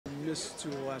missed 2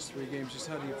 of the last 3 games. Just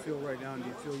how do you feel right now? And do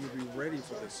you feel you'll be ready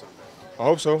for this Sunday? I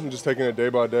hope so. I'm just taking it day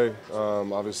by day.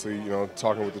 Obviously,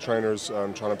 talking with the trainers,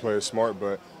 trying to play it smart,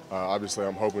 but obviously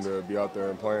I'm hoping to be out there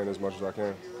and playing as much as I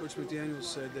can. Coach McDaniel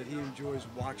said that he enjoys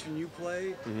watching you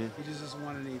play. He just doesn't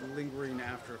want any lingering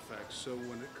after effects. So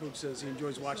when the coach says he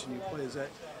enjoys watching you play, does that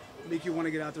make you want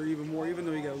to get out there even more, even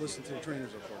though you got to listen to the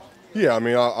trainers, of course? Yeah, I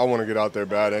mean, I want to get out there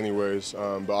bad anyways,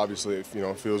 but obviously, it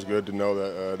feels good to know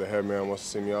that the head man wants to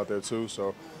see me out there too.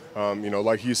 So,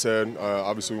 like he said,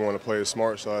 obviously we want to play it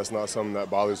smart, so that's not something that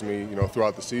bothers me,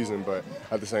 throughout the season. But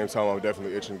at the same time, I'm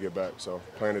definitely itching to get back. So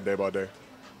playing it day by day.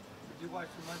 Did you watch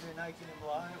the Monday night game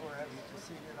live, or have you just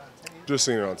seen it on tape? Just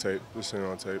seeing it on tape. Just seeing it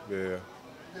on tape. Yeah.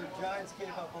 The Giants gave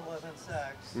up 11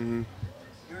 sacks.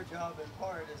 Your job in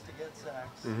part is to get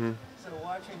sacks. So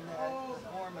watching that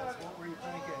performance, what were you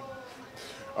thinking?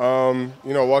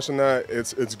 Watching that,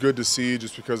 it's good to see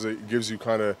just because it gives you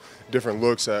kind of different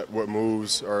looks at what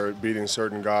moves or beating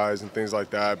certain guys and things like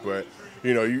that. But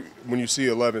when you see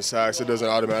 11 sacks, it doesn't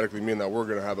automatically mean that we're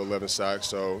going to have 11 sacks.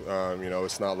 So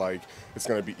it's not like it's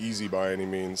going to be easy by any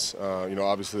means.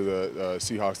 Obviously the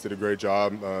Seahawks did a great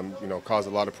job. Caused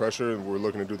a lot of pressure, and we're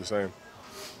looking to do the same.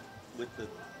 With the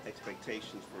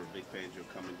expectations for Vic Fangio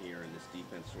coming here and this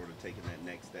defense sort of taking that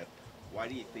next step, why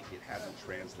do you think it hasn't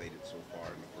translated so far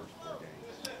in the first 4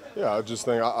 games? Yeah, I just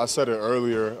think I said it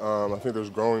earlier. I think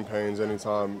there's growing pains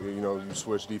anytime you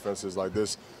switch defenses. Like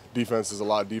this defense is a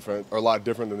lot different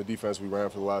than the defense we ran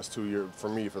for the last 2 years. For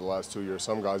me, for the last 2 years,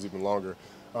 some guys even longer.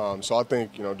 So I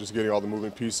think just getting all the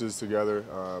moving pieces together.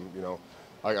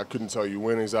 I couldn't tell you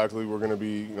when exactly we're going to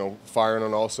be firing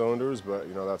on all cylinders,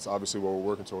 but that's obviously what we're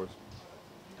working towards.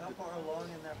 How far along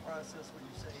in that process would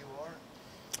you say you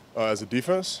are? As a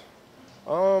defense?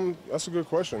 That's a good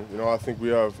question. I think we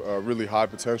have really high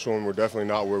potential, and we're definitely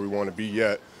not where we want to be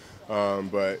yet.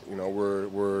 But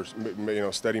we're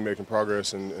steady making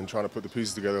progress and trying to put the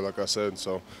pieces together, like I said.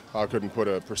 So I couldn't put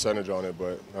a percentage on it,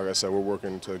 but like I said, we're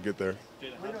working to get there.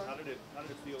 Jaelan, how did it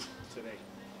feel today?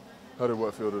 How did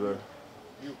what feel today?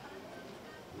 You.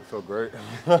 It felt great.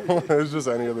 It was just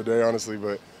any other day, honestly.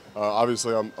 But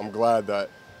obviously, I'm glad that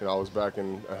I was back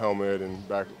in a helmet and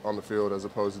back on the field as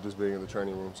opposed to just being in the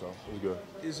training room, so it was good.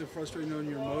 Is it frustrating on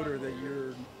your motor that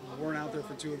you weren't out there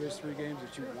for 2 of those 3 games,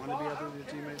 that you want to be out there with your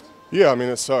teammates? Yeah, I mean,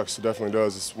 it sucks. It definitely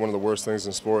does. It's one of the worst things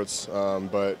in sports.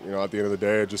 But, at the end of the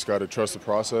day, I just got to trust the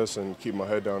process and keep my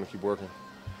head down and keep working.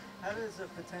 How does a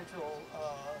potential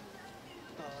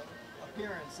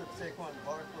appearance of Saquon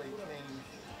Barkley change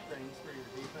things for your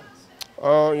defense?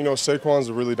 Saquon's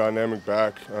a really dynamic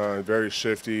back, very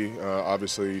shifty,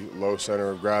 obviously low center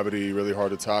of gravity, really hard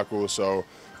to tackle. So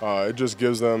it just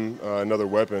gives them another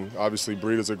weapon. Obviously,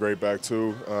 Breida's a great back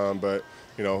too, but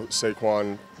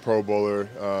Saquon, Pro Bowler,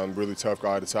 really tough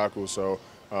guy to tackle. So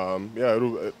I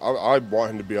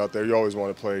want him to be out there. You always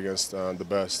want to play against the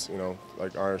best,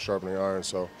 like iron sharpening iron.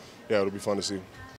 So yeah, it'll be fun to see.